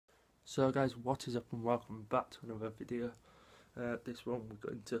So guys, what is up and welcome back to another video. This one we're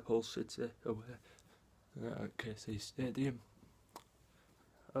going to Hull City away at KC Stadium.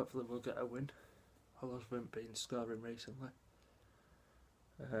 Hopefully we'll get a win. Hull haven't been scoring recently.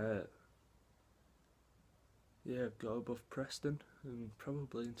 Yeah, go above Preston and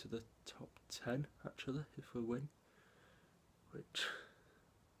probably into the top 10 actually if we win. Which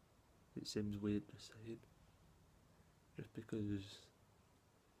it seems weird to say, just because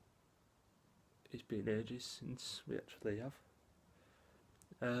it's been ages since we actually have.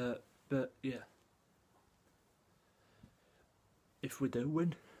 But yeah, if we do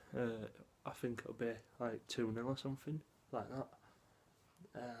win, I think it'll be like 2-0 or something like that.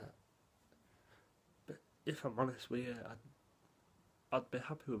 But if I'm honest with you, I'd be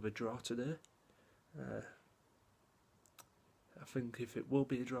happy with a draw today. I think if it will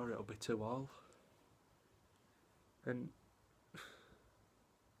be a draw, it'll be 2-2. And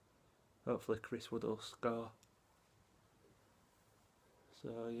hopefully Chris Wood will score. So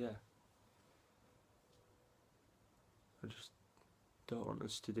yeah, I just don't want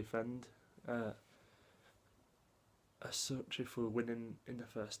us to defend. As such, if we're winning in the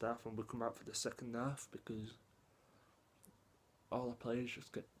first half and we come out for the second half, because all the players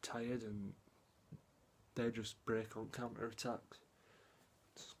just get tired and they just break on counter-attacks,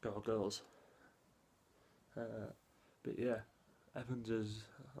 score goals. But yeah, Evans has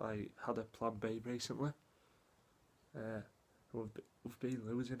had a plan B recently. We've been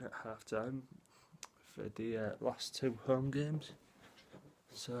losing at half time for the last 2 home games.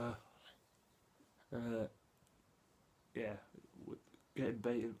 So yeah, we're getting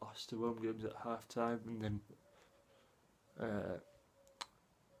beaten last 2 home games at half time and then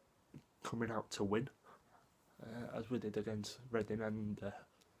coming out to win, as we did against Reading, and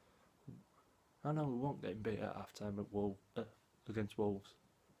I know we won't get beat at half time at against Wolves,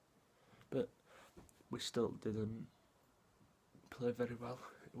 but we still didn't play very well.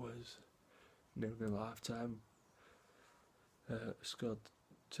 It was 0-0 half time. Scored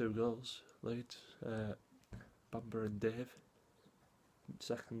 2 goals, Leeds, Bamber and Dave, in the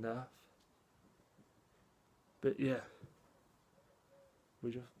second half. But yeah,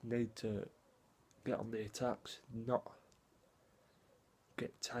 we just need to get on the attacks, not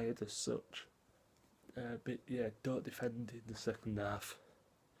get tired as such. But yeah, don't defend in the second half.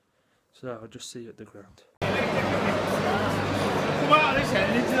 So I'll just see you at the ground. Come on, let's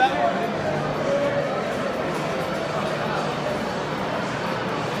head into that one.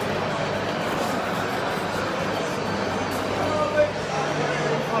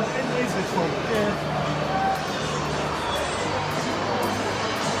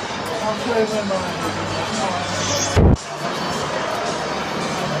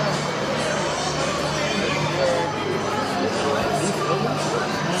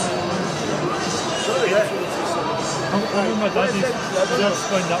 My dad is just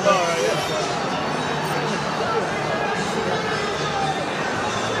going that way.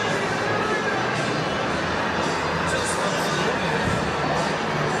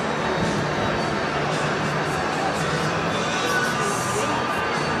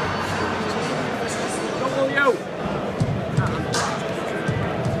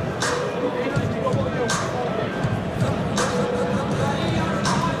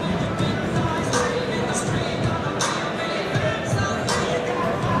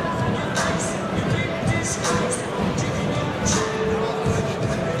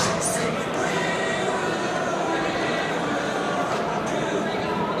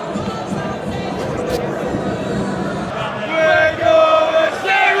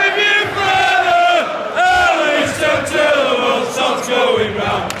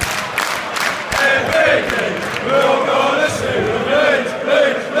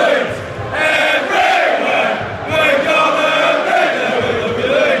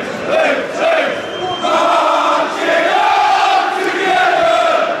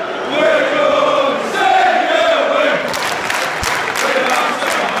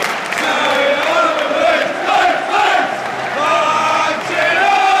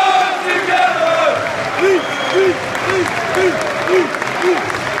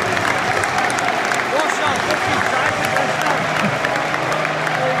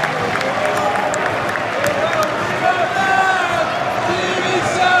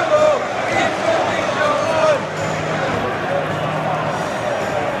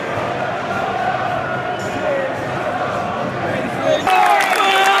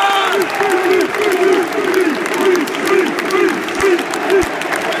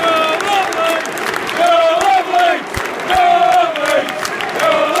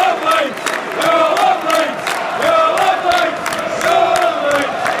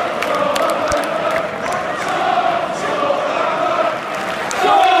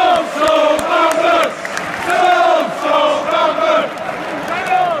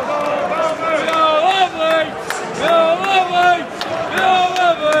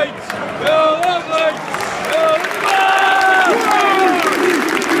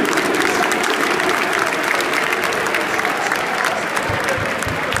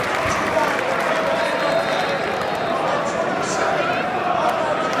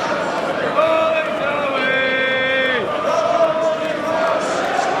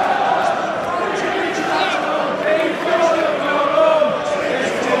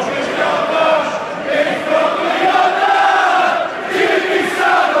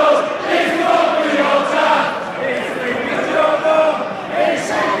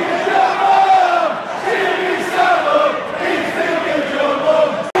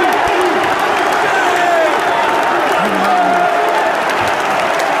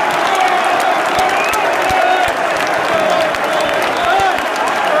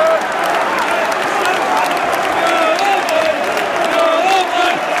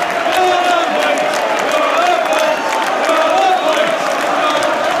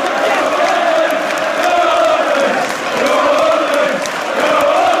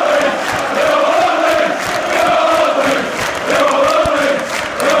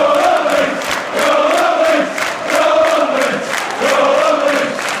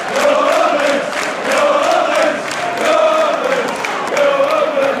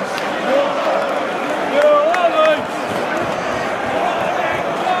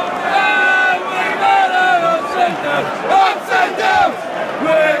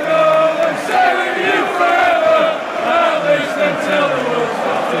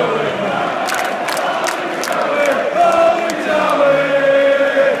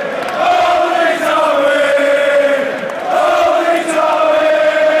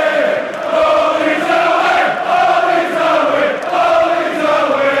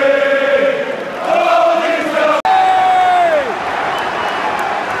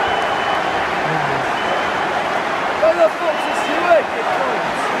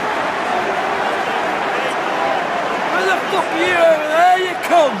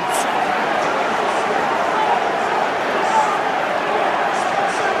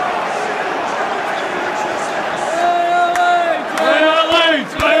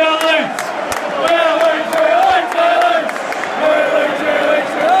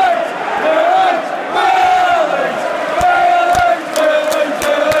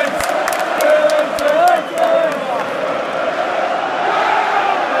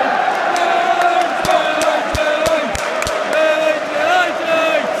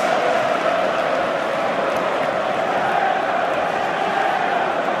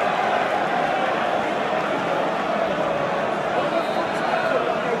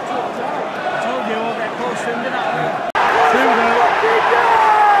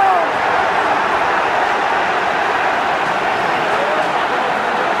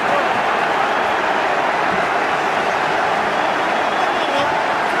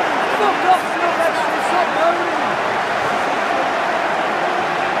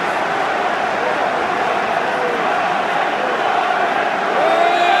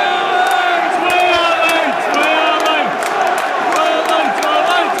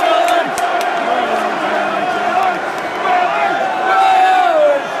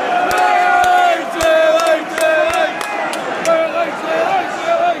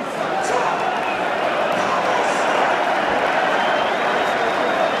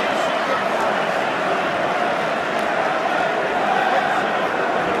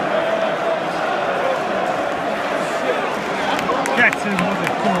 Get him, mother,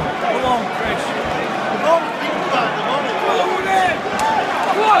 come on. Come on, Chris. Come on, think about it.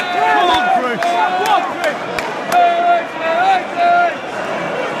 Come on, Chris.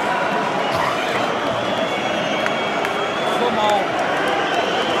 Come on.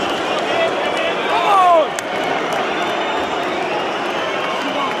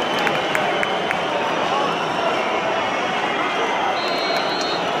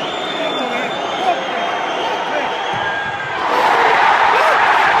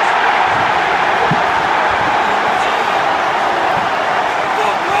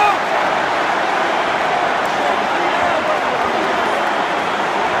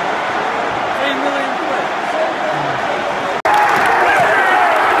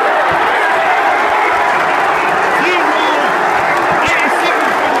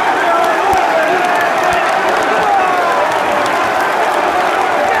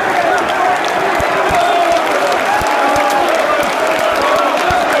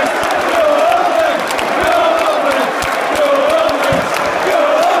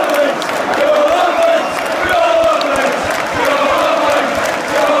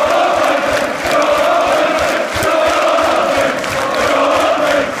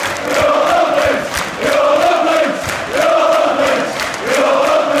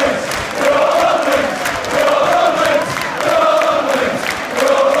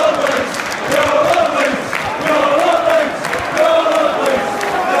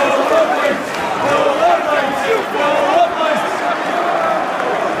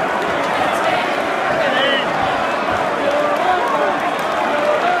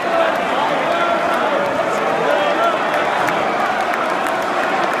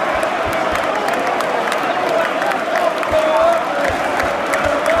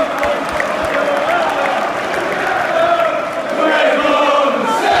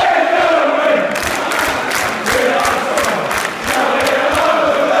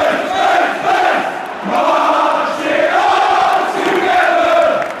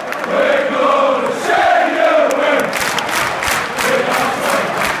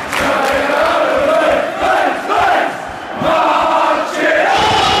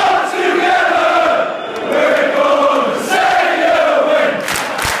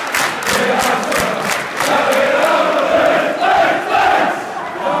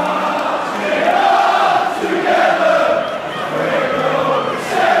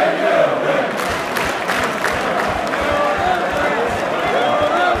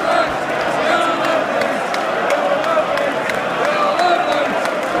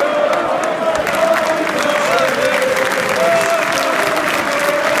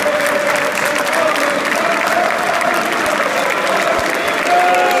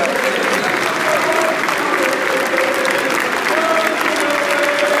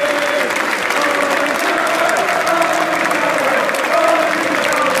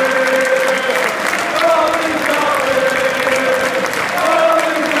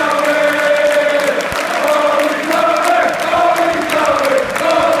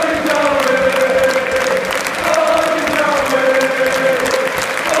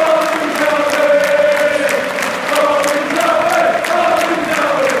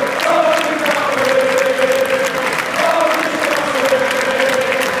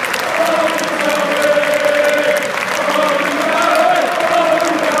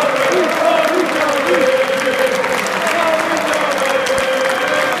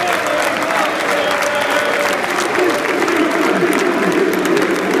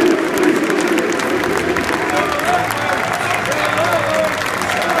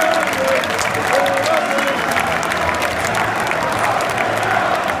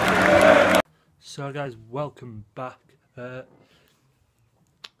 So guys, welcome back.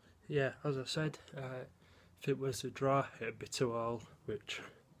 Yeah, as I said, if it was a draw it'd be 2-2, which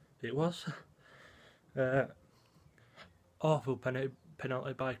it was. Awful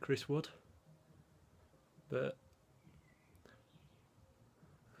penalty by Chris Wood, but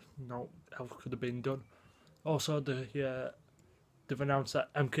no else could have been done. Also, they've announced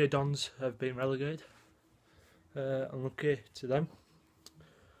that MK Dons have been relegated. Unlucky to them.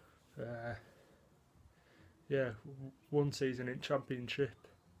 Yeah, one season in Championship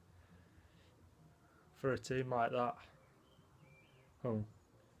for a team like that. Oh,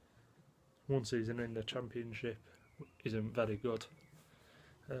 one season in the Championship isn't very good.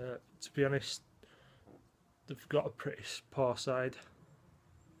 To be honest, they've got a pretty poor side.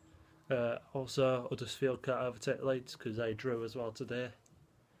 Also, Huddersfield can't overtake Leeds because they drew as well today.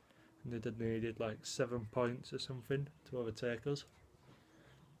 And they needed like 7 points or something to overtake us.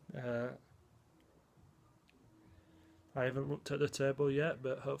 I haven't looked at the table yet,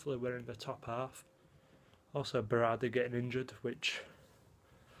 but hopefully we're in the top half. Also, Berardi getting injured, which,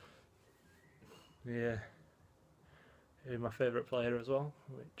 yeah, he's my favourite player as well,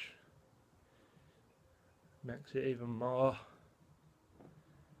 which makes it even more.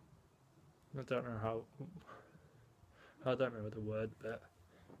 I don't know the word, but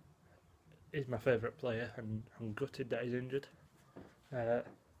he's my favourite player, and I'm gutted that he's injured.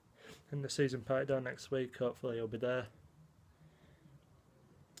 In the season party down next week, hopefully he'll be there.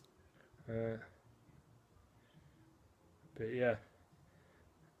 But yeah,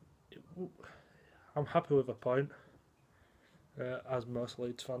 I'm happy with a point, as most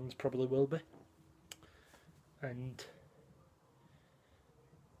Leeds fans probably will be. And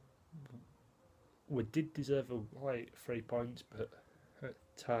we did deserve like 3 points, but at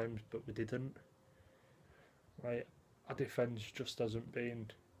times, but we didn't. Like, our defence just hasn't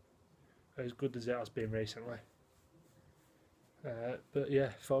been as good as it has been recently. But yeah,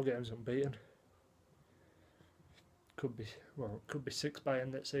 4 games unbeaten. Could be 6 by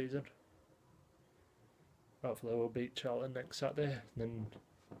end of the season. Hopefully we'll beat Charlton next Saturday, and then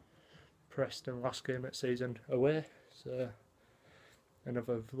Preston last game at season away. So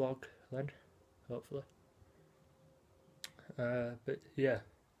another vlog then, hopefully. But yeah,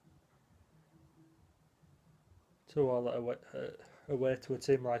 to all that away to a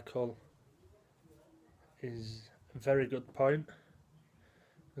team like Hull is a very good point,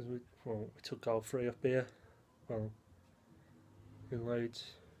 as we took all 3 up here, in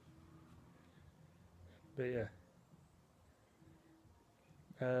Leeds. But yeah,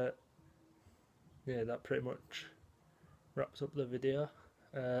 that pretty much wraps up the video.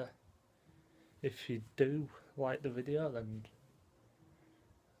 If you do like the video, then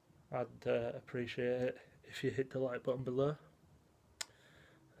I'd appreciate it if you hit the like button below,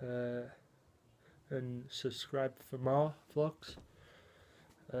 and subscribe for more vlogs.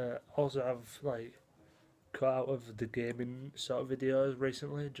 Also, I've like cut out of the gaming sort of videos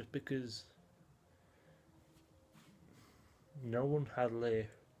recently, just because no one hardly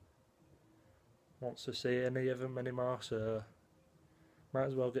wants to see any of them anymore, so might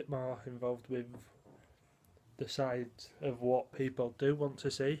as well get more involved with the side of what people do want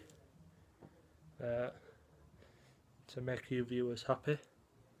to see, to make you viewers happy.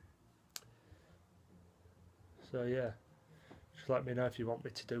 So yeah, just let me know if you want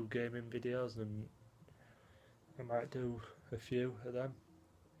me to do gaming videos, and I might do a few of them.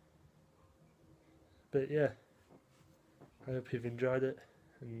 But yeah, I hope you've enjoyed it,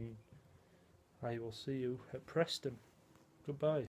 and I will see you at Preston. Goodbye.